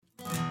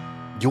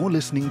You're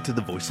listening to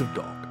The Voice of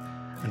Dog,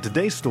 and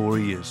today's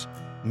story is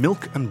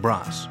Milk and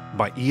Brass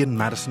by Ian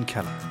Madison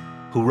Keller,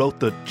 who wrote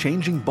the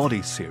Changing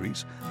Bodies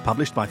series,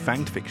 published by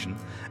Fanged Fiction,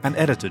 and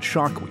edited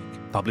Shark Week,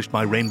 published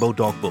by Rainbow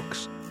Dog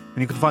Books.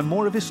 And you can find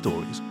more of his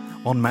stories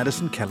on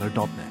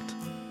madisonkeller.net.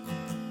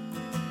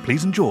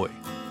 Please enjoy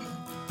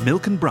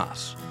Milk and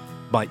Brass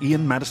by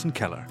Ian Madison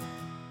Keller,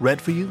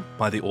 read for you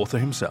by the author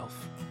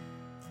himself.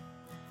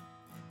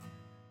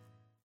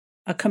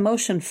 A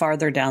commotion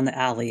farther down the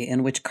alley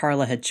in which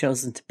Carla had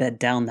chosen to bed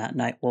down that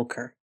night woke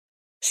her.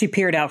 She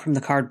peered out from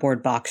the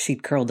cardboard box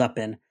she'd curled up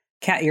in,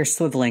 cat ears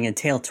swiveling and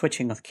tail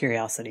twitching with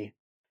curiosity.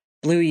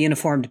 Blue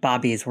uniformed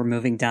bobbies were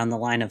moving down the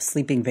line of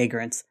sleeping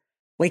vagrants,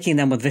 waking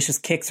them with vicious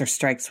kicks or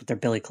strikes with their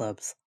billy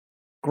clubs.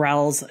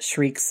 Growls,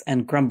 shrieks,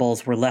 and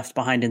grumbles were left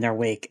behind in their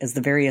wake as the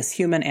various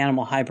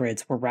human-animal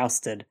hybrids were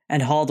rousted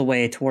and hauled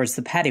away towards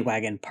the paddy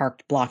wagon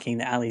parked blocking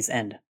the alley's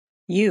end.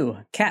 "You,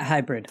 cat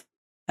hybrid."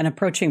 An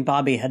approaching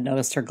Bobby had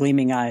noticed her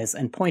gleaming eyes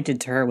and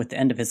pointed to her with the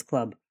end of his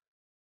club.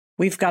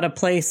 "We've got a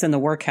place in the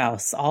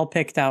workhouse all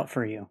picked out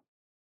for you."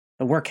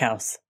 The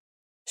workhouse.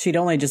 She'd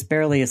only just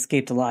barely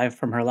escaped alive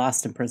from her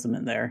last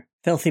imprisonment there.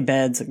 Filthy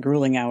beds,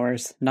 grueling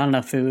hours, not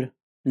enough food.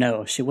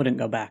 No, she wouldn't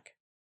go back.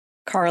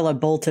 Carla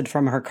bolted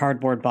from her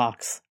cardboard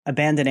box,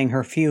 abandoning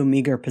her few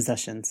meager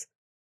possessions.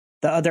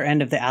 The other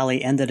end of the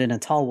alley ended in a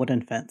tall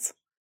wooden fence.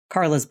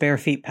 Carla's bare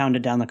feet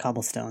pounded down the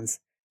cobblestones,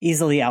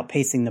 easily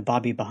outpacing the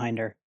Bobby behind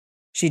her.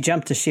 She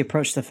jumped as she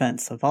approached the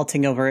fence,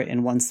 vaulting over it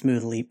in one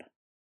smooth leap.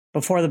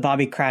 Before the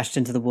Bobby crashed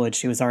into the woods,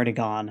 she was already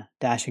gone,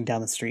 dashing down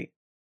the street.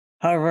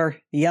 However,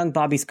 the young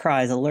Bobby's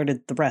cries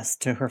alerted the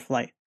rest to her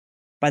flight.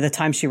 By the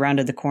time she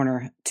rounded the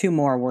corner, two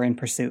more were in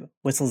pursuit,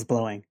 whistles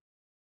blowing.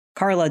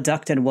 Carla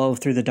ducked and wove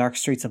through the dark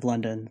streets of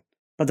London,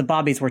 but the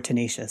Bobbies were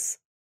tenacious.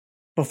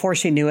 Before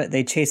she knew it,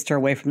 they chased her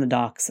away from the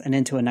docks and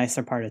into a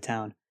nicer part of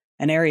town,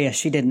 an area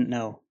she didn't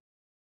know.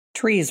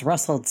 Trees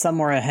rustled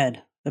somewhere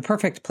ahead, the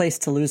perfect place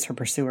to lose her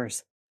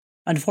pursuers.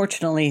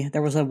 Unfortunately,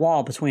 there was a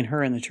wall between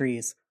her and the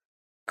trees.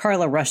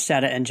 Carla rushed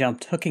at it and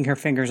jumped, hooking her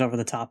fingers over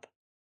the top.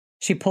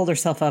 She pulled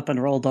herself up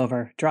and rolled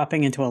over,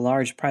 dropping into a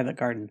large private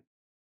garden.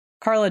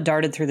 Carla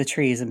darted through the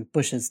trees and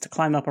bushes to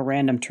climb up a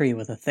random tree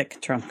with a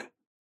thick trunk.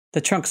 The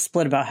trunk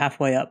split about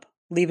halfway up,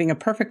 leaving a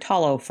perfect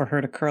hollow for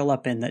her to curl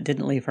up in that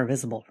didn't leave her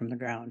visible from the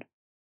ground.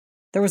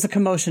 There was a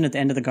commotion at the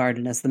end of the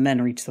garden as the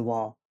men reached the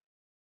wall.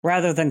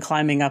 Rather than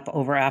climbing up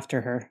over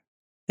after her,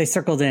 they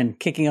circled in,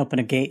 kicking open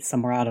a gate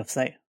somewhere out of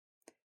sight.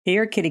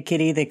 "Here, kitty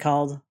kitty," they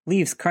called.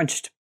 Leaves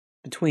crunched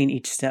between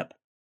each step.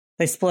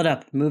 They split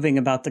up, moving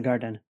about the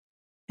garden.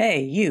 "Hey,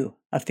 you,"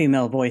 a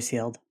female voice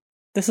yelled.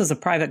 "This is a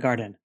private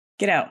garden.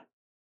 Get out.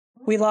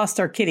 We lost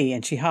our kitty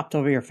and she hopped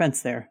over your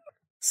fence there.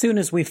 Soon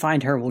as we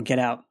find her, we'll get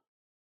out.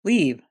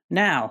 Leave,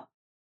 now."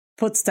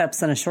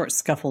 Footsteps and a short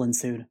scuffle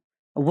ensued.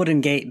 A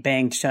wooden gate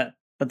banged shut,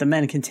 but the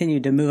men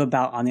continued to move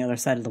about on the other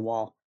side of the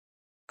wall.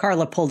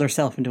 Carla pulled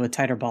herself into a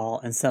tighter ball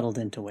and settled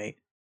in to wait.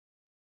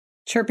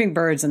 Chirping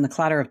birds and the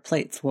clatter of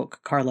plates woke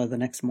Carla the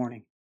next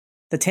morning.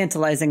 The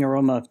tantalizing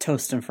aroma of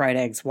toast and fried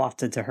eggs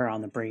wafted to her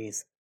on the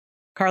breeze.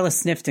 Carla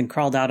sniffed and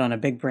crawled out on a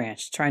big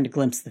branch, trying to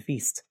glimpse the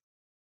feast.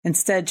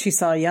 Instead, she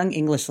saw a young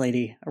English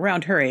lady,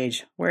 around her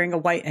age, wearing a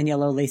white and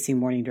yellow lacy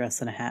morning dress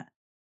and a hat.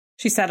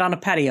 She sat on a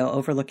patio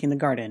overlooking the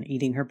garden,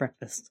 eating her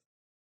breakfast.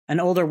 An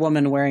older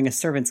woman wearing a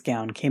servant's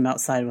gown came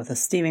outside with a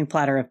steaming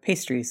platter of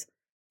pastries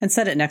and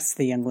set it next to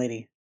the young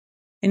lady.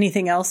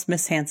 "Anything else,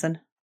 Miss Hanson?"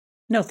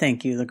 "No,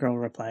 thank you," the girl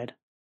replied.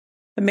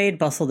 The maid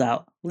bustled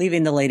out,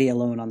 leaving the lady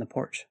alone on the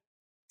porch.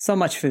 So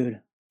much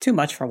food. Too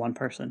much for one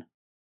person.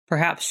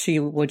 Perhaps she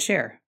would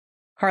share.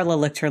 Carla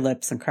licked her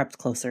lips and crept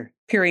closer,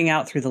 peering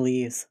out through the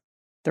leaves.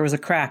 There was a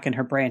crack and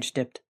her branch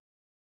dipped.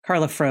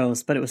 Carla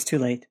froze, but it was too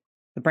late.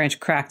 The branch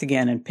cracked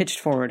again and pitched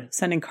forward,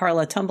 sending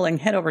Carla tumbling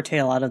head over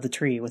tail out of the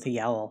tree with a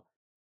yowl.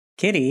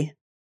 "Kitty?"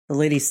 The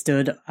lady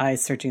stood,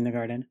 eyes searching the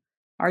garden.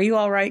 "Are you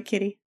all right,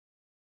 Kitty?"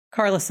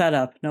 Carla sat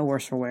up, no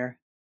worse for wear.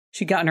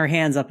 She'd gotten her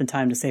hands up in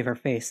time to save her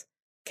face.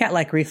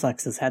 Cat-like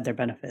reflexes had their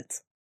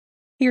benefits.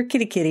 "Here,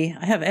 kitty kitty,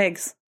 I have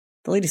eggs."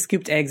 The lady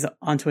scooped eggs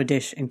onto a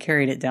dish and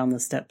carried it down the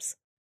steps.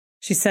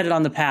 She set it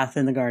on the path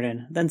in the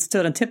garden, then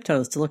stood on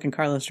tiptoes to look in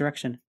Carla's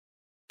direction.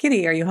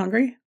 "Kitty, are you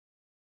hungry?"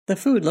 The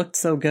food looked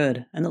so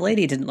good, and the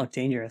lady didn't look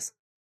dangerous.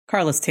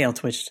 Carla's tail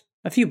twitched.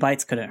 A few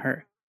bites couldn't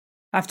hurt.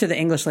 After the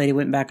English lady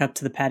went back up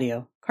to the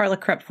patio, Carla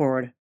crept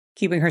forward,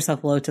 keeping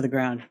herself low to the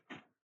ground.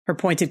 Her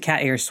pointed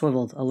cat ears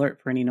swiveled,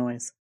 alert for any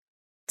noise.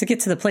 To get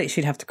to the plate,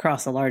 she'd have to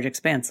cross a large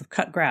expanse of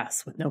cut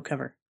grass with no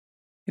cover.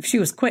 If she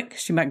was quick,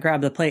 she might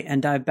grab the plate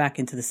and dive back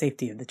into the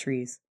safety of the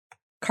trees.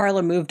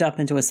 Carla moved up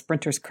into a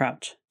sprinter's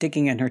crouch,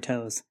 digging in her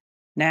toes.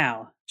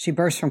 Now, she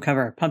burst from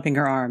cover, pumping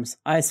her arms,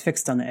 eyes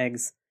fixed on the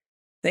eggs.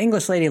 The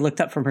English lady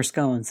looked up from her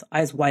scones,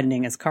 eyes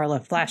widening as Carla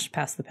flashed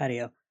past the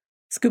patio,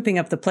 scooping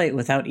up the plate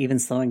without even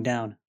slowing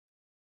down.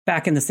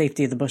 Back in the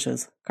safety of the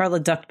bushes, Carla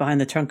ducked behind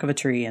the trunk of a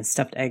tree and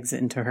stuffed eggs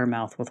into her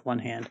mouth with one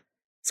hand,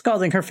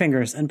 scalding her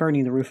fingers and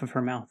burning the roof of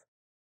her mouth.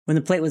 When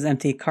the plate was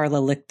empty, Carla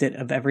licked it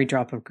of every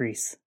drop of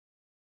grease.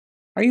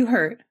 "Are you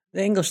hurt?"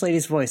 The English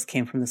lady's voice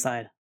came from the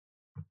side.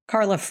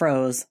 Carla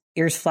froze,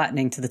 ears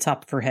flattening to the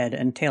top of her head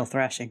and tail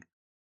thrashing.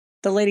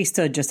 The lady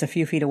stood just a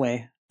few feet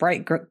away,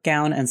 bright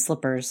gown and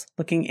slippers,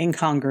 looking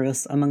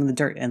incongruous among the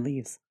dirt and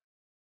leaves.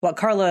 What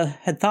Carla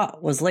had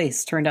thought was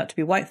lace turned out to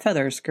be white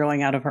feathers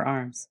growing out of her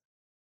arms.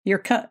 "You're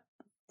cut."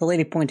 The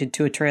lady pointed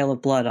to a trail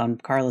of blood on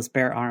Carla's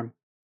bare arm.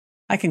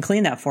 "I can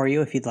clean that for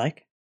you if you'd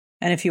like.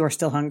 And if you are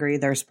still hungry,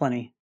 there's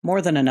plenty.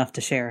 More than enough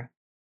to share."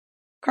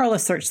 Carla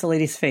searched the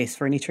lady's face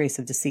for any trace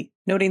of deceit,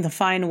 noting the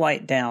fine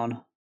white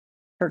down.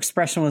 Her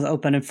expression was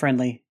open and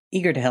friendly,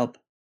 eager to help.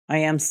 "I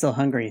am still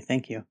hungry,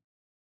 thank you."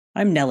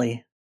 "I'm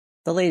Nellie."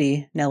 The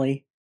lady,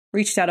 Nellie,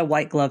 reached out a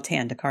white-gloved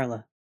hand to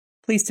Carla.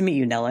 "Pleased to meet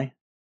you, Nellie."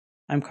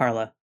 "I'm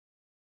Carla."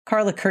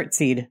 Carla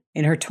curtsied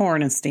in her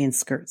torn and stained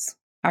skirts.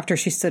 After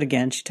she stood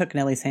again, she took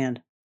Nellie's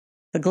hand.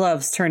 The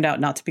gloves turned out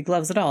not to be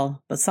gloves at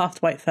all, but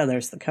soft white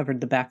feathers that covered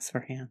the backs of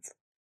her hands.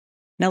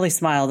 Nellie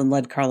smiled and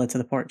led Carla to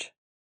the porch.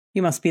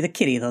 "You must be the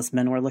kitty those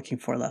men were looking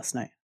for last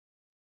night."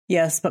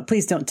 "Yes, but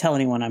please don't tell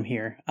anyone I'm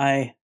here.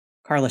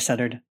 Carla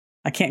shuddered.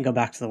 "I can't go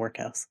back to the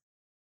workhouse."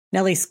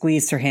 Nellie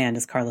squeezed her hand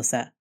as Carla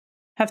sat.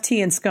 "Have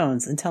tea and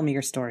scones and tell me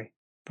your story.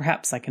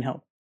 Perhaps I can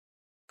help."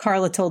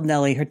 Carla told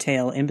Nellie her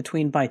tale in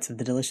between bites of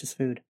the delicious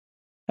food,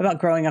 about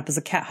growing up as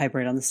a cat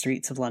hybrid on the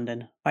streets of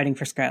London, fighting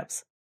for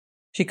scraps.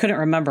 She couldn't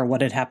remember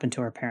what had happened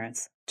to her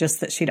parents, just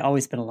that she'd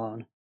always been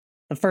alone.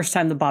 The first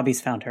time the Bobbies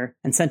found her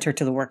and sent her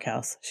to the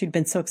workhouse, she'd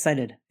been so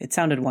excited. It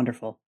sounded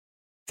wonderful.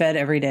 Fed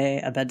every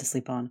day, a bed to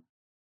sleep on.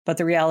 But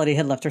the reality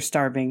had left her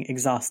starving,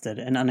 exhausted,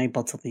 and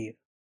unable to leave.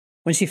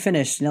 When she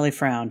finished, Nellie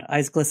frowned,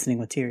 eyes glistening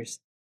with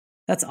tears.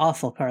 "That's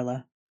awful,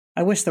 Carla.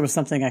 I wish there was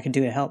something I could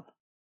do to help."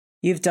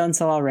 "You've done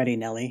so already,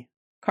 Nellie."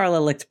 Carla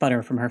licked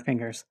butter from her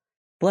fingers,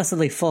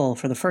 blessedly full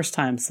for the first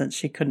time since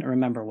she couldn't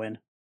remember when.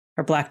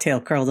 Her black tail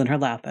curled in her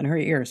lap, and her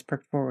ears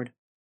perked forward.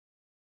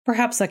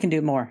 "Perhaps I can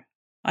do more.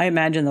 I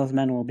imagine those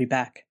men will be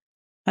back,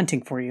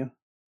 hunting for you."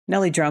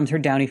 Nellie drummed her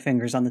downy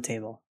fingers on the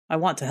table. "I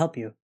want to help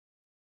you."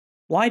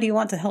 "Why do you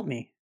want to help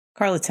me?"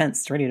 Carla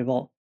tensed, ready to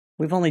bolt.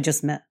 "We've only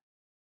just met."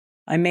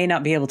 "I may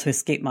not be able to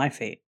escape my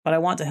fate, but I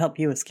want to help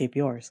you escape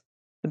yours."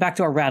 The back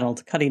door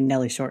rattled, cutting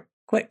Nellie short.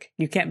 "Quick,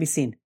 you can't be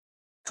seen.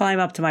 Climb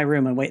up to my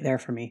room and wait there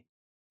for me."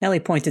 Nellie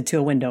pointed to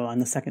a window on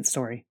the second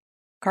story.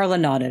 Carla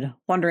nodded,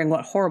 wondering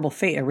what horrible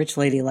fate a rich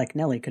lady like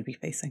Nellie could be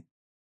facing.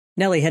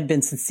 Nellie had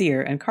been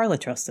sincere, and Carla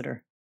trusted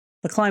her.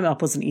 The climb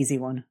up was an easy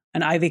one.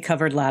 An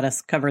ivy-covered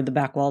lattice covered the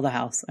back wall of the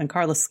house, and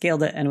Carla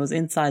scaled it and was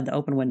inside the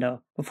open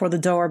window before the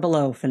door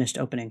below finished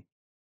opening.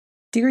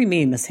 "Dearie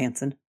me, Miss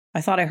Hanson.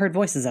 I thought I heard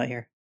voices out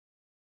here."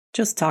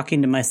 "Just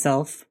talking to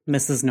myself,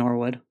 Mrs.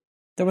 Norwood."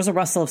 There was a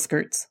rustle of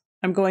skirts.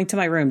 "I'm going to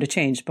my room to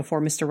change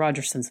before Mr.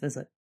 Rogerson's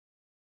visit."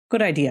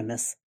 "Good idea,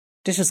 miss."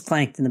 Dishes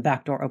clanked and the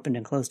back door opened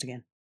and closed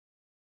again.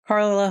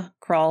 Carla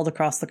crawled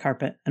across the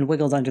carpet and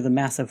wiggled under the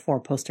massive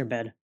four-poster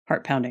bed,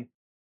 heart pounding.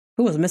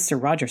 Who was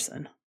Mr.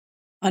 Rogerson?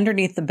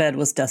 Underneath the bed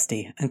was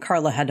dusty, and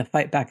Carla had to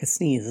fight back a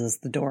sneeze as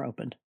the door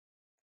opened.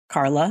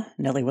 "Carla,"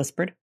 Nellie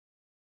whispered.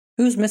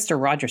 "Who's Mr.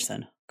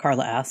 Rogerson?"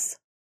 Carla asked,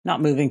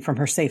 not moving from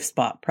her safe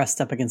spot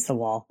pressed up against the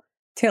wall,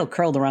 tail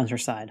curled around her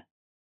side.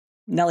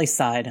 Nellie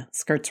sighed,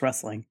 skirts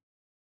rustling.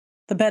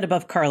 The bed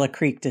above Carla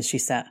creaked as she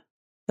sat.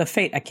 "The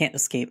fate I can't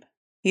escape.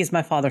 He is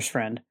my father's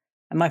friend,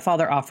 and my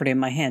father offered him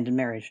my hand in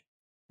marriage."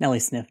 Nellie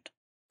sniffed.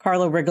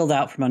 Carla wriggled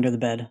out from under the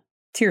bed.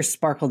 Tears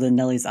sparkled in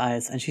Nellie's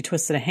eyes, and she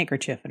twisted a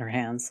handkerchief in her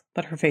hands,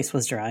 but her face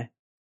was dry.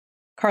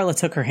 Carla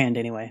took her hand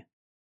anyway.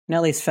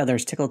 Nellie's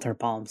feathers tickled her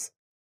palms.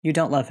 "You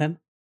don't love him?"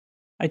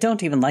 "I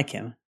don't even like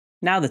him."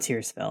 Now the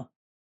tears fell.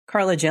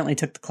 Carla gently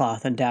took the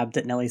cloth and dabbed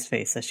at Nellie's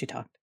face as she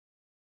talked.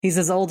 "He's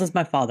as old as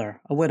my father,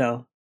 a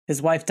widow.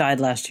 His wife died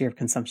last year of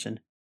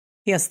consumption.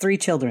 He has 3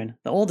 children.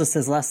 The oldest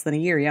is less than a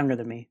year younger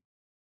than me.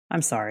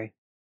 I'm sorry."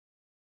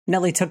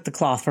 Nellie took the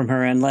cloth from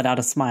her and let out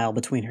a smile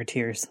between her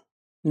tears.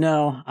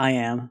 "No, I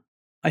am.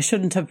 I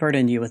shouldn't have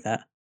burdened you with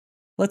that.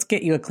 Let's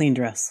get you a clean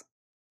dress."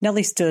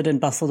 Nellie stood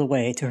and bustled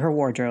away to her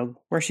wardrobe,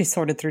 where she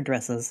sorted through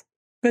dresses.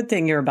 "Good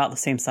thing you're about the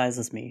same size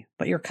as me,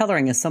 but your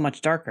coloring is so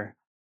much darker.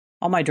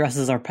 All my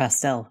dresses are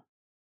pastel."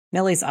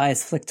 Nellie's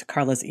eyes flicked to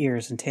Carla's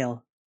ears and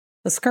tail.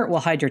 "The skirt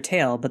will hide your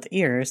tail, but the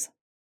ears—"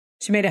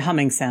 She made a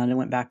humming sound and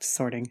went back to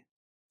sorting.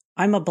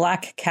 "I'm a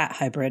black cat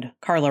hybrid,"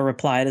 Carla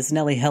replied as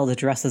Nellie held the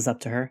dresses up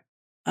to her.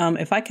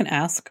 If I can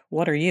ask,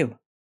 what are you?"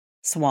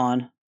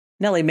 "Swan."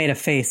 Nellie made a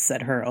face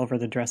at her over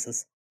the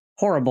dresses.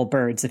 "Horrible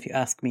birds, if you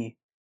ask me.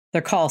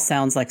 Their call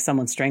sounds like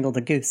someone strangled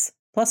a goose.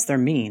 Plus, they're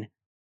mean.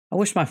 I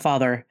wish my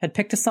father had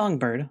picked a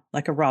songbird,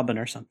 like a robin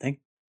or something.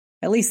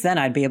 At least then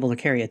I'd be able to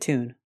carry a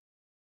tune."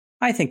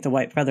 "I think the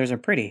white feathers are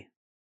pretty."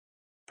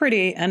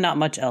 "Pretty, and not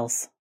much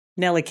else."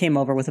 Nellie came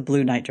over with a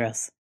blue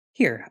nightdress.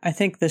 "Here, I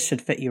think this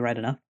should fit you right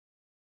enough."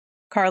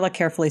 Carla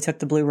carefully took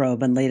the blue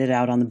robe and laid it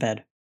out on the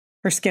bed.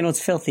 Her skin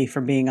was filthy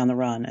from being on the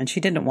run, and she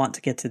didn't want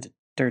to get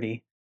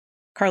dirty.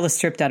 Carla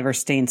stripped out of her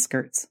stained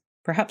skirts.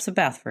 Perhaps a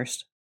bath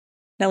first.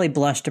 Nellie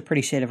blushed a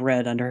pretty shade of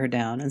red under her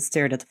down and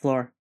stared at the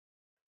floor.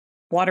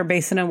 "Water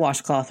basin and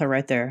washcloth are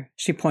right there,"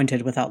 she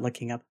pointed without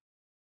looking up.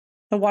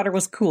 The water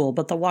was cool,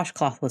 but the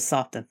washcloth was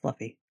soft and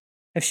fluffy.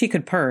 If she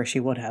could purr, she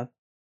would have.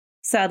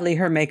 Sadly,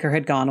 her maker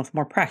had gone with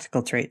more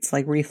practical traits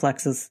like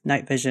reflexes,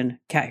 night vision,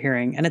 cat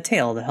hearing, and a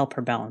tail to help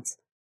her balance.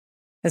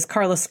 As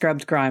Carla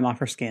scrubbed grime off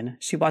her skin,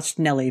 she watched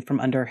Nellie from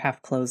under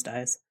half-closed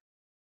eyes.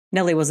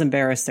 Nellie was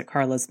embarrassed at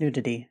Carla's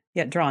nudity,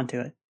 yet drawn to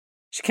it.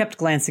 She kept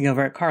glancing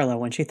over at Carla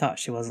when she thought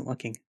she wasn't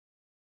looking.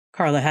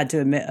 Carla had to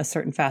admit a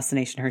certain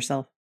fascination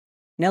herself.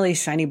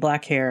 Nellie's shiny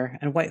black hair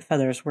and white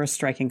feathers were a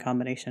striking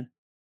combination.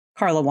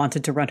 Carla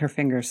wanted to run her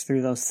fingers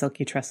through those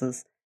silky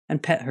tresses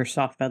and pet her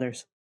soft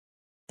feathers.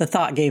 The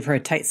thought gave her a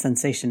tight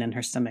sensation in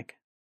her stomach.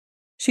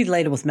 She'd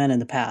laid with men in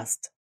the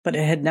past, but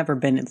it had never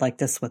been like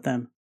this with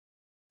them.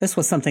 This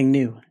was something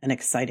new and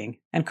exciting,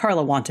 and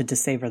Carla wanted to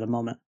savor the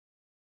moment.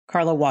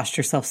 Carla washed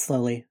herself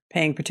slowly,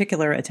 paying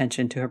particular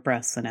attention to her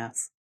breasts and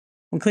ass.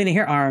 When cleaning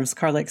her arms,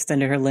 Carla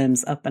extended her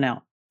limbs up and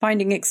out,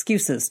 finding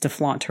excuses to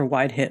flaunt her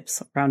wide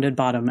hips, rounded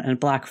bottom, and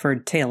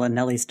black-furred tail in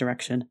Nellie's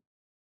direction.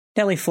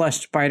 Nellie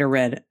flushed brighter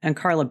red, and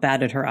Carla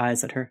batted her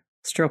eyes at her,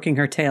 stroking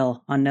her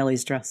tail on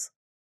Nellie's dress.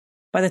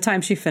 By the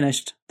time she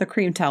finished, the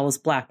cream towel was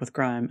black with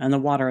grime, and the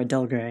water a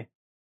dull gray.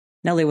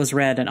 Nellie was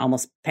red and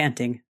almost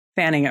panting,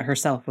 fanning at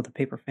herself with a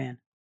paper fan.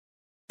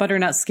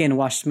 Butternut skin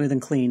washed smooth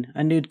and clean,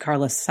 a nude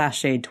Carla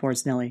sashayed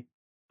towards Nellie.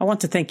 "I want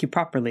to thank you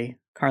properly,"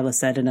 Carla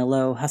said in a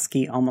low,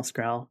 husky, almost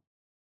growl.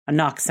 A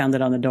knock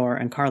sounded on the door,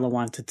 and Carla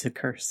wanted to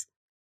curse.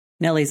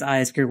 Nellie's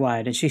eyes grew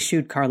wide, and she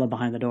shooed Carla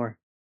behind the door.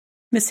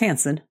 "Miss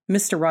Hanson,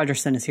 Mr.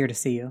 Rogerson is here to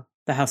see you,"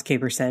 the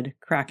housekeeper said,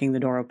 cracking the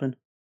door open.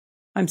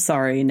 "I'm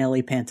sorry,"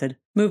 Nellie panted,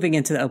 moving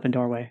into the open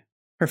doorway.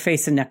 Her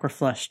face and neck were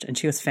flushed, and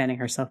she was fanning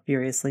herself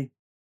furiously.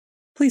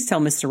 "Please tell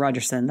Mr.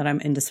 Rogerson that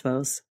I'm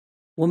indisposed."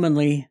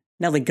 Womanly,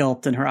 Nellie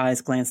gulped and her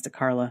eyes glanced at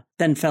Carla,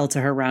 then fell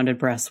to her rounded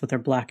breasts with her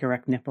black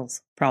erect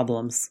nipples.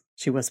 "Problems,"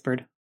 she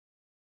whispered.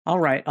 "All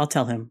right, I'll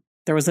tell him."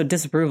 There was a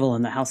disapproval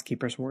in the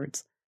housekeeper's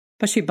words,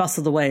 but she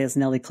bustled away as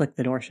Nellie clicked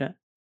the door shut.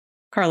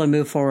 Carla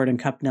moved forward and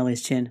cupped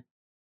Nellie's chin,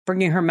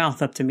 bringing her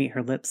mouth up to meet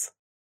her lips.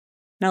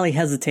 Nellie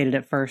hesitated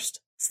at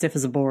first, stiff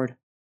as a board.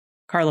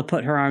 Carla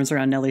put her arms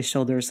around Nellie's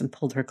shoulders and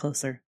pulled her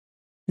closer.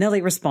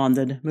 Nellie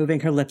responded,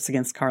 moving her lips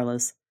against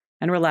Carla's,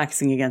 and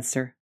relaxing against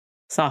her.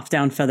 Soft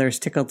down feathers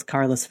tickled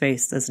Carla's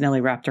face as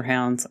Nellie wrapped her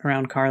hands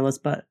around Carla's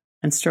butt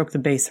and stroked the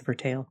base of her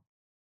tail.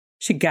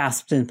 She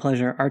gasped in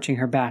pleasure, arching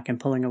her back and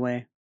pulling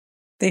away.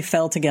 They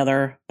fell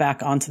together,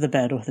 back onto the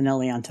bed with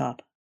Nellie on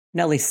top.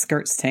 Nellie's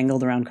skirts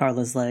tangled around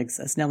Carla's legs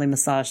as Nellie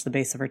massaged the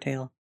base of her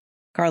tail.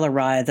 Carla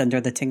writhed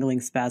under the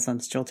tingling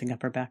spasms jolting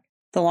up her back.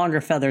 The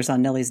longer feathers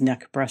on Nellie's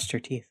neck brushed her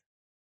teeth.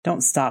 "Don't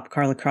stop,"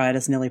 Carla cried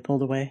as Nellie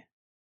pulled away.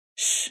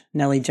 "Shh,"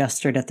 Nellie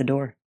gestured at the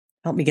door.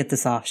 "Help me get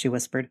this off," she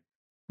whispered,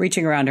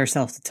 reaching around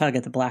herself to tug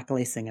at the black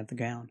lacing of the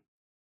gown.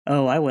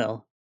 "Oh, I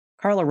will."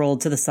 Carla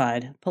rolled to the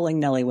side, pulling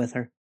Nellie with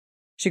her.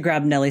 She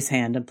grabbed Nellie's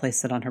hand and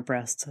placed it on her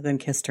breast, then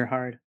kissed her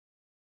hard.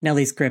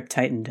 Nellie's grip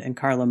tightened, and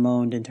Carla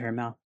moaned into her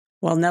mouth.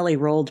 While Nellie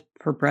rolled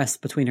her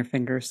breast between her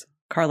fingers,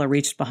 Carla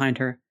reached behind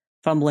her,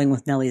 fumbling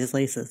with Nellie's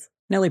laces.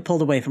 Nellie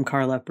pulled away from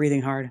Carla,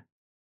 breathing hard.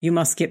 "You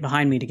must get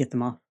behind me to get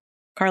them off."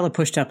 Carla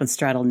pushed up and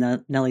straddled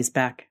Nellie's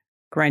back,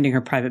 grinding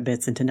her private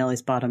bits into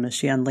Nellie's bottom as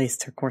she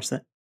unlaced her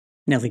corset.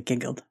 Nellie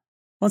giggled.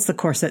 Once the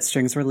corset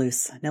strings were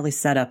loose, Nellie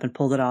sat up and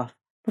pulled it off,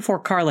 before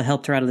Carla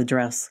helped her out of the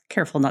dress,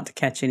 careful not to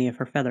catch any of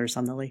her feathers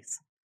on the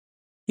lace.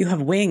 "You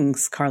have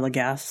wings," Carla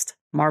gasped,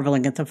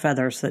 marveling at the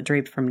feathers that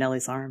draped from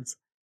Nellie's arms.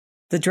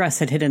 The dress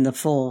had hidden the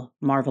full,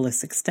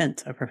 marvelous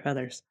extent of her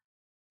feathers.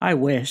 "I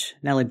wish,"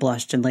 Nellie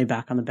blushed and lay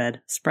back on the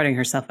bed, spreading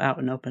herself out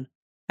and open.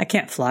 "I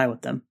can't fly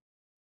with them."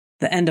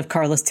 The end of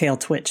Carla's tail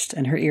twitched,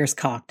 and her ears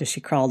cocked as she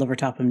crawled over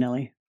top of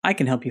Nellie. "I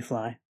can help you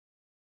fly."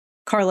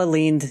 Carla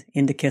leaned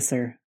in to kiss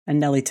her, and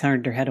Nellie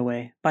turned her head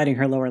away, biting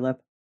her lower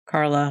lip.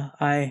 "Carla,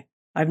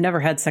 I've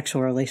never had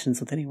sexual relations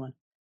with anyone.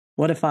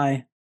 What if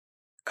I—"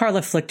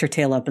 Carla flicked her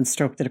tail up and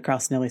stroked it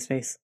across Nellie's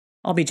face.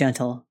 "I'll be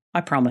gentle.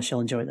 I promise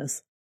you'll enjoy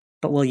this."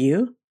 "But will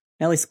you?"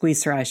 Nellie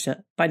squeezed her eyes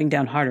shut, biting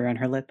down harder on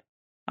her lip.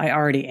 "I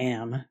already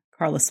am."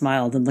 Carla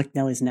smiled and licked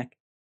Nellie's neck.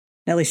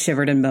 Nellie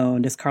shivered and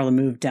moaned as Carla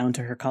moved down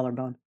to her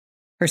collarbone.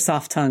 Her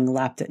soft tongue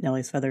lapped at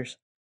Nellie's feathers.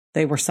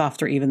 They were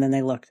softer even than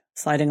they looked,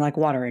 sliding like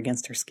water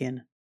against her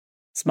skin.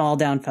 Small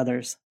down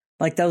feathers,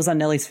 like those on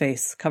Nellie's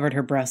face, covered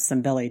her breasts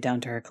and belly down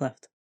to her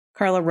cleft.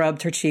 Carla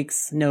rubbed her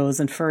cheeks,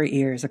 nose, and furry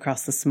ears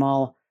across the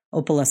small,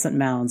 opalescent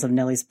mounds of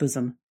Nellie's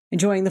bosom,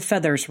 enjoying the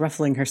feathers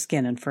ruffling her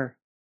skin and fur.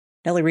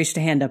 Nellie reached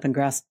a hand up and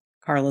grasped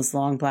Carla's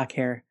long black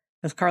hair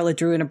as Carla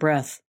drew in a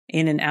breath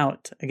in and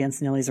out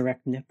against Nellie's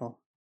erect nipple.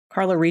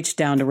 Carla reached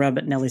down to rub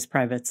at Nellie's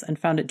privates and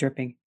found it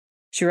dripping.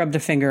 She rubbed a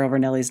finger over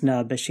Nellie's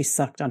nub as she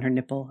sucked on her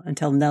nipple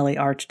until Nellie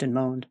arched and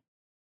moaned.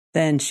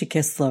 Then she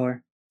kissed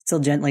slower, still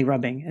gently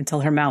rubbing,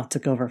 until her mouth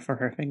took over for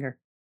her finger.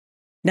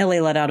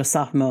 Nellie let out a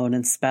soft moan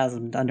and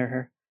spasmed under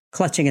her,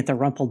 clutching at the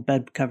rumpled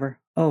bed cover.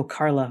 "Oh,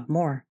 Carla,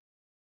 more."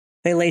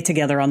 They lay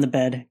together on the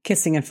bed,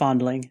 kissing and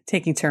fondling,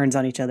 taking turns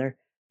on each other,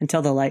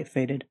 until the light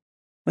faded.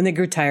 When they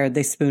grew tired,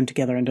 they spooned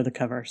together under the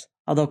covers,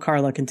 although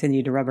Carla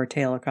continued to rub her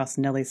tail across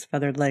Nellie's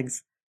feathered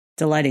legs,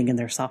 delighting in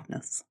their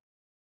softness.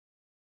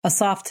 A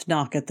soft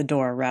knock at the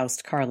door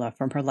roused Carla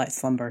from her light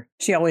slumber.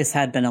 She always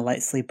had been a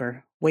light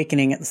sleeper,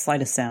 wakening at the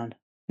slightest sound.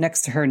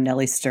 Next to her,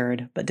 Nellie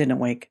stirred, but didn't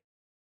wake.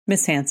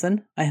 "Miss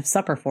Hanson, I have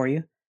supper for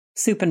you.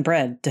 Soup and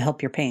bread to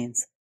help your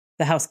pains,"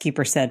 the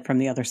housekeeper said from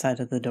the other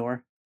side of the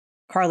door.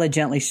 Carla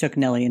gently shook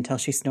Nellie until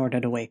she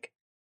snorted awake.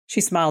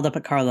 She smiled up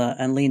at Carla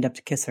and leaned up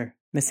to kiss her.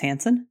 "Miss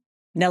Hanson?"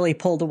 Nellie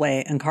pulled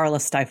away, and Carla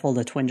stifled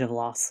a twinge of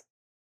loss.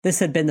 This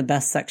had been the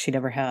best sex she'd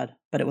ever had,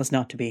 but it was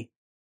not to be.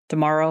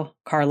 Tomorrow,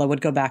 Carla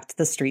would go back to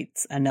the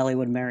streets, and Nellie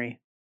would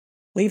marry.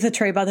 "Leave the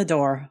tray by the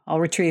door.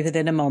 I'll retrieve it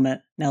in a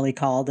moment," Nellie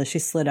called as she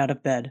slid out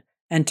of bed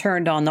and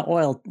turned on the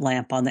oil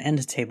lamp on the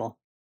end table.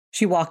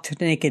 She walked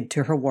naked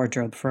to her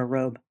wardrobe for a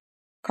robe.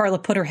 Carla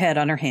put her head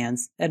on her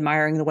hands,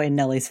 admiring the way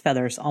Nellie's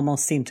feathers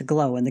almost seemed to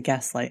glow in the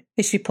gaslight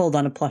as she pulled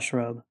on a plush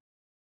robe.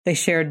 They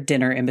shared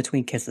dinner in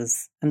between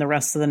kisses, and the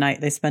rest of the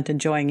night they spent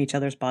enjoying each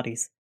other's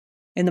bodies.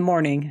 In the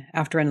morning,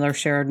 after another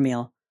shared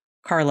meal,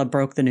 Carla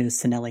broke the news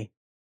to Nellie.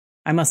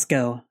 "I must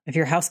go. If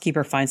your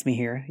housekeeper finds me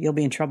here, you'll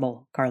be in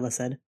trouble," Carla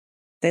said.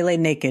 They lay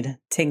naked,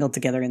 tangled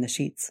together in the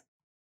sheets.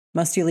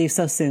 "Must you leave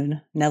so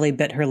soon?" Nellie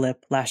bit her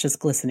lip, lashes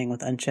glistening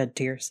with unshed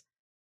tears.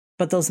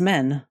 "But those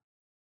men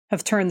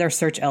have turned their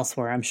search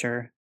elsewhere, I'm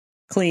sure.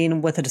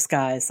 Clean, with a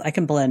disguise, I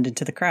can blend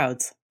into the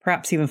crowds,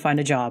 perhaps even find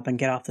a job and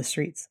get off the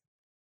streets."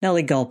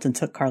 Nellie gulped and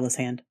took Carla's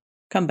hand.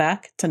 "Come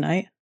back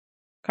tonight?"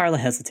 Carla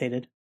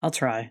hesitated. "I'll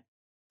try."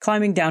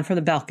 Climbing down from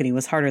the balcony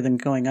was harder than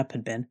going up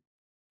had been,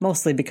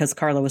 mostly because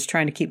Carla was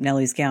trying to keep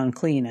Nellie's gown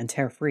clean and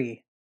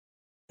tear-free.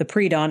 The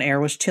pre-dawn air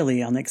was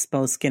chilly on the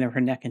exposed skin of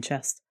her neck and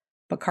chest,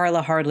 but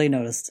Carla hardly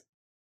noticed.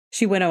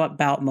 She went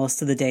about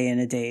most of the day in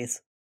a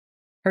daze.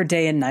 Her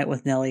day and night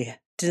with Nellie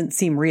didn't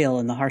seem real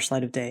in the harsh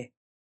light of day,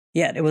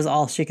 yet it was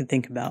all she could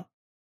think about.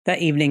 That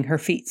evening, her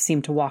feet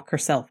seemed to walk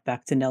herself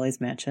back to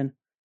Nellie's mansion,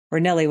 where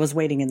Nellie was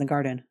waiting in the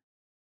garden.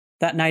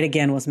 That night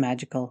again was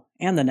magical,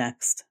 and the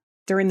next.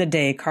 During the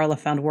day, Carla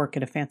found work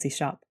at a fancy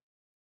shop.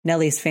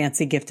 Nellie's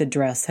fancy gifted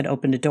dress had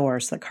opened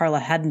doors that Carla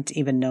hadn't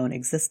even known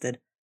existed.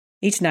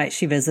 Each night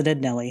she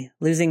visited Nellie,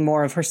 losing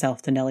more of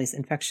herself to Nellie's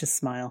infectious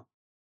smile.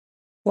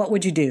 "What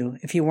would you do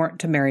if you weren't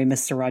to marry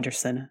Mr.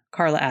 Rogerson?"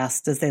 Carla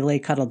asked as they lay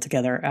cuddled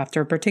together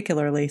after a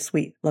particularly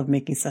sweet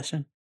lovemaking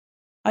session.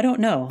 "I don't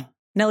know."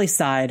 Nellie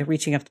sighed,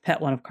 reaching up to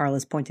pet one of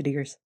Carla's pointed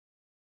ears.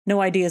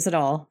 "No ideas at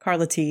all?"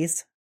 Carla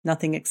teased.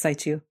 "Nothing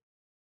excites you?"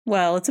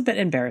 "Well, it's a bit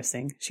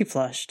embarrassing." She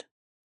flushed.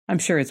 "I'm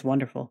sure it's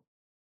wonderful."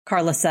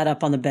 Carla sat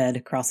up on the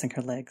bed, crossing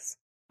her legs.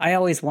 "I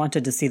always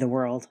wanted to see the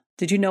world.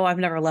 Did you know I've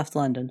never left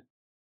London?"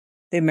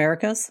 "The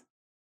Americas?"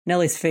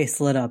 Nellie's face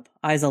lit up,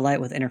 eyes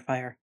alight with inner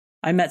fire.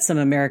 "I met some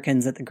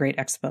Americans at the Great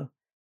Expo.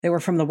 They were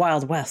from the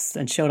Wild West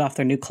and showed off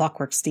their new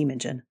clockwork steam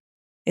engine.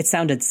 It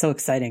sounded so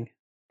exciting."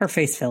 Her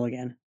face fell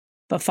again.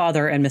 "But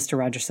Father and Mr.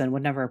 Rogerson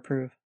would never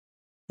approve."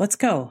 "Let's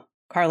go."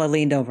 Carla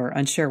leaned over,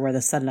 unsure where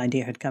the sudden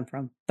idea had come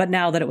from. But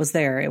now that it was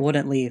there, it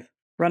wouldn't leave.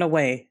 Run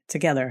away,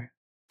 together.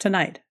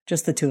 Tonight,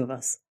 just the two of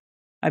us.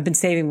 I've been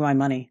saving my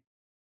money.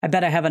 I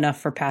bet I have enough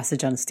for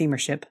passage on a steamer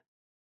ship.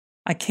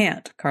 "I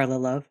can't, Carla,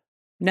 love."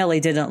 Nellie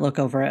didn't look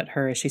over at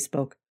her as she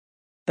spoke,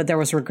 but there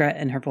was regret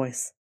in her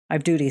voice.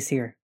 "I've duties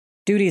here.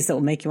 Duties that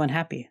will make you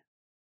unhappy.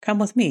 Come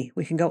with me.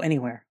 We can go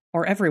anywhere.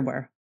 Or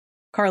everywhere."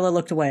 Carla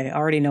looked away,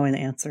 already knowing the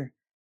answer.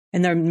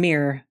 In the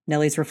mirror,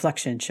 Nellie's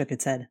reflection shook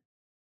its head.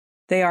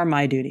 "They are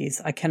my duties.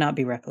 I cannot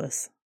be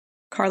reckless."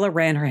 Carla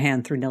ran her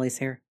hand through Nellie's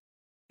hair.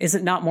 "Is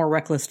it not more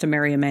reckless to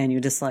marry a man you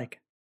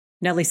dislike?"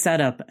 Nellie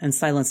sat up and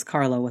silenced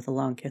Carla with a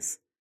long kiss.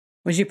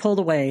 When she pulled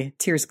away,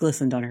 tears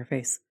glistened on her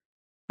face.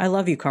 "I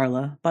love you,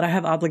 Carla, but I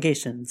have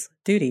obligations,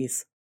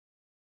 duties.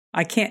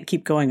 I can't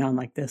keep going on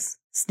like this.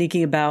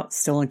 Sneaking about,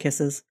 stolen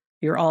kisses.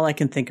 You're all I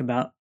can think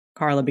about."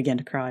 Carla began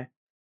to cry.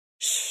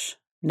 "Shh."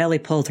 Nellie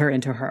pulled her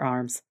into her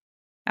arms.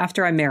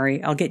 "After I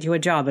marry, I'll get you a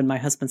job in my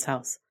husband's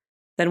house.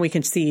 Then we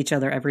can see each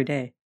other every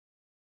day.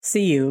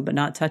 See you, but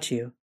not touch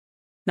you.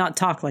 Not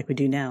talk like we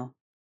do now.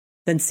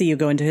 Then see you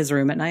go into his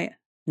room at night?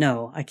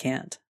 No, I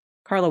can't."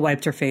 Carla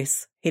wiped her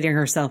face, hating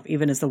herself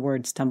even as the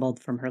words tumbled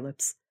from her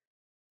lips.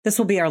 "This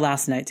will be our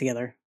last night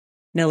together."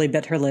 Nellie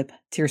bit her lip,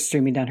 tears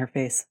streaming down her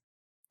face.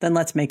 "Then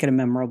let's make it a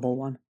memorable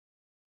one."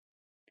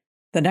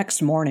 The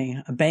next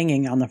morning, a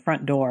banging on the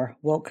front door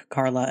woke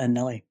Carla and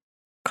Nellie.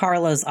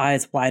 Carla's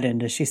eyes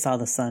widened as she saw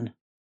the sun.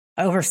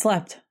 "I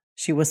overslept,"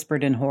 she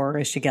whispered in horror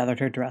as she gathered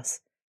her dress.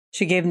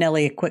 She gave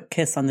Nellie a quick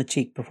kiss on the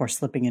cheek before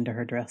slipping into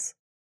her dress.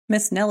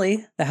 "Miss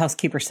Nellie," the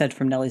housekeeper said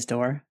from Nellie's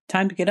door.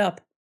 "Time to get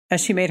up."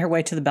 As she made her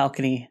way to the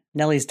balcony,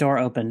 Nellie's door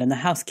opened, and the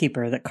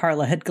housekeeper that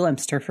Carla had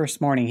glimpsed her first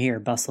morning here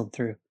bustled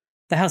through.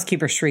 The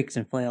housekeeper shrieked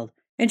and flailed.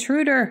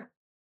 "Intruder!"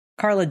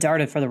 Carla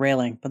darted for the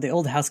railing, but the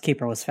old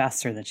housekeeper was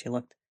faster than she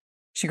looked.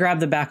 She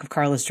grabbed the back of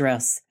Carla's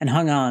dress and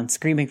hung on,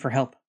 screaming for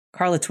help.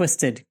 Carla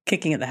twisted,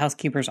 kicking at the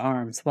housekeeper's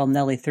arms, while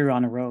Nellie threw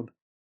on a robe.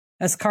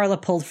 As Carla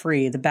pulled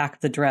free, the back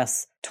of the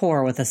dress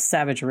tore with a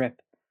savage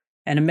rip,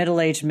 and a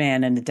middle-aged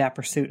man in a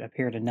dapper suit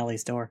appeared at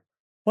Nellie's door.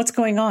 "What's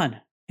going on?"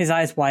 His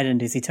eyes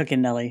widened as he took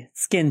in Nellie,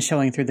 skin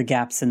showing through the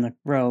gaps in the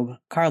robe,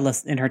 Carla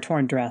in her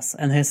torn dress,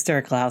 and the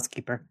hysterical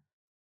housekeeper.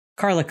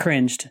 Carla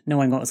cringed,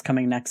 knowing what was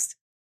coming next.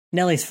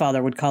 Nellie's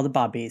father would call the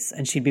Bobbies,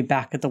 and she'd be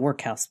back at the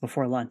workhouse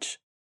before lunch.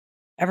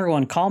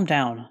 Everyone calm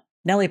down.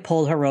 Nellie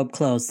pulled her robe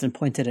closed and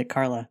pointed at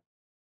Carla.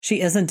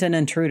 She isn't an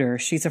intruder,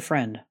 she's a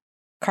friend.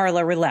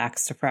 Carla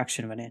relaxed a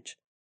fraction of an inch.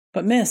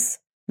 But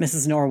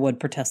Mrs. Norwood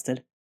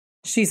protested.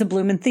 She's a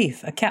bloomin'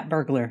 thief, a cat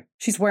burglar.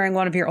 She's wearing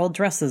one of your old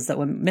dresses that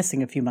went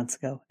missing a few months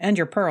ago, and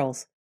your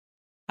pearls.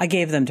 I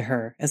gave them to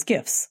her, as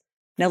gifts.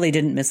 Nellie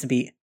didn't miss a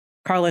beat.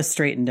 Carla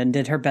straightened and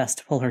did her best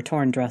to pull her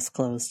torn dress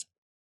closed.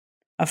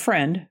 A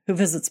friend who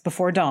visits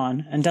before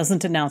dawn and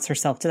doesn't announce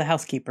herself to the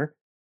housekeeper.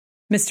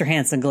 Mr.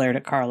 Hanson glared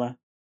at Carla.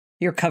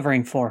 You're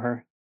covering for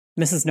her.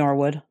 Mrs.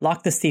 Norwood,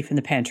 lock this thief in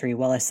the pantry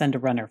while I send a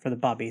runner for the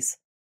Bobbies.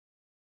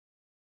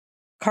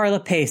 Carla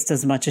paced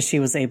as much as she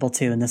was able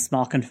to in the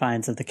small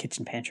confines of the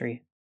kitchen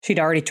pantry. She'd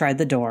already tried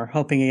the door,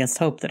 hoping against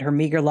hope that her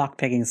meager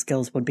lockpicking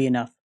skills would be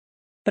enough.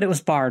 But it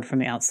was barred from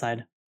the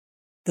outside.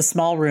 The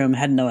small room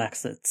had no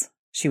exits.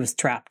 She was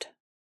trapped.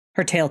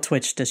 Her tail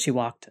twitched as she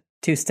walked.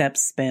 2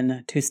 steps,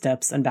 spin, 2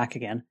 steps, and back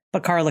again.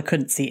 But Carla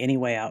couldn't see any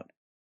way out.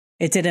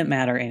 It didn't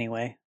matter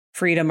anyway.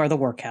 Freedom or the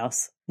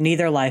workhouse.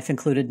 Neither life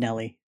included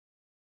Nellie.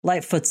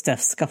 Light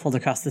footsteps scuffled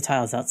across the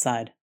tiles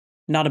outside.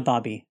 Not a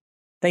Bobby.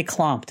 They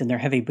clomped in their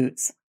heavy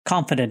boots,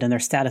 confident in their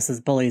status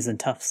as bullies and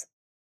toughs.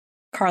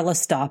 Carla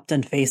stopped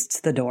and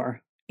faced the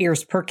door,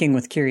 ears perking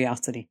with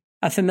curiosity.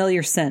 A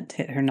familiar scent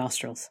hit her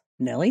nostrils.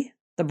 Nellie?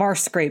 The bar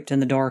scraped and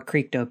the door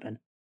creaked open.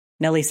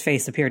 Nellie's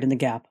face appeared in the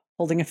gap,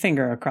 holding a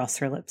finger across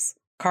her lips.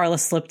 Carla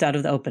slipped out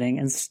of the opening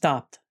and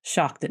stopped,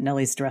 shocked at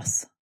Nellie's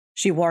dress.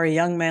 She wore a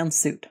young man's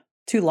suit,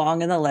 too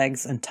long in the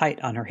legs and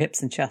tight on her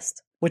hips and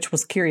chest, which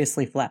was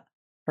curiously flat.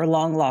 Her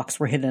long locks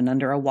were hidden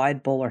under a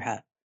wide bowler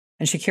hat,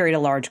 and she carried a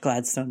large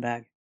Gladstone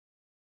bag.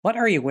 What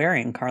are you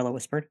wearing? Carla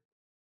whispered.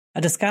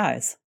 A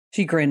disguise.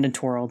 She grinned and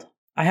twirled.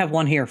 I have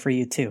one here for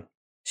you, too.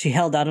 She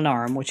held out an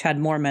arm, which had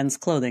more men's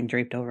clothing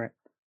draped over it.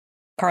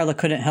 Carla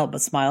couldn't help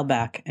but smile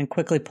back and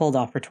quickly pulled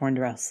off her torn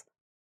dress.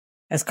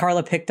 As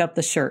Carla picked up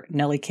the shirt,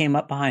 Nellie came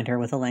up behind her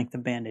with a length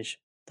of bandage.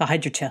 To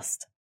hide your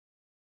chest.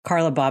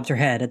 Carla bobbed her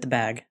head at the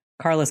bag.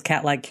 Carla's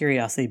cat-like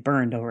curiosity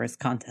burned over its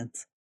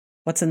contents.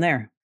 What's in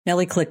there?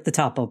 Nellie clicked the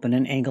top open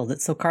and angled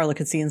it so Carla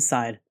could see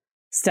inside.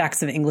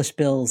 Stacks of English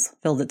bills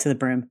filled it to the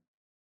brim.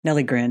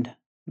 Nellie grinned.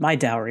 My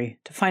dowry,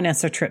 to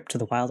finance our trip to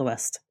the Wild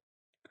West.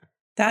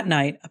 That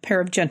night, a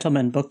pair of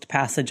gentlemen booked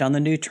passage on the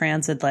new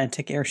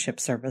transatlantic airship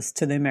service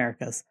to the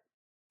Americas.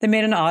 They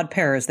made an odd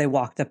pair as they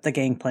walked up the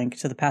gangplank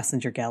to the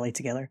passenger galley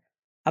together.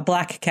 A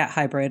black cat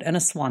hybrid and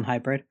a swan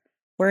hybrid,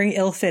 wearing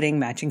ill-fitting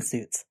matching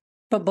suits.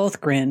 But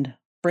both grinned,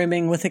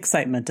 brimming with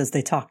excitement as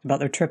they talked about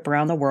their trip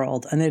around the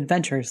world and the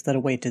adventures that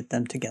awaited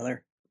them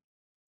together.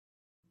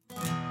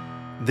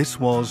 This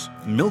was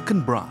Milk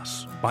and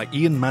Brass by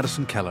Ian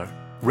Madison Keller,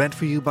 read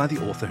for you by the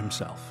author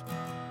himself.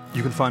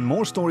 You can find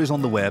more stories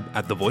on the web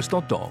at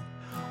thevoice.dog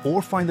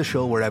or find the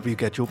show wherever you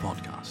get your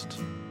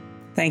podcasts.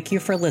 Thank you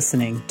for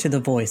listening to The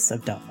Voice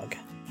of Dog.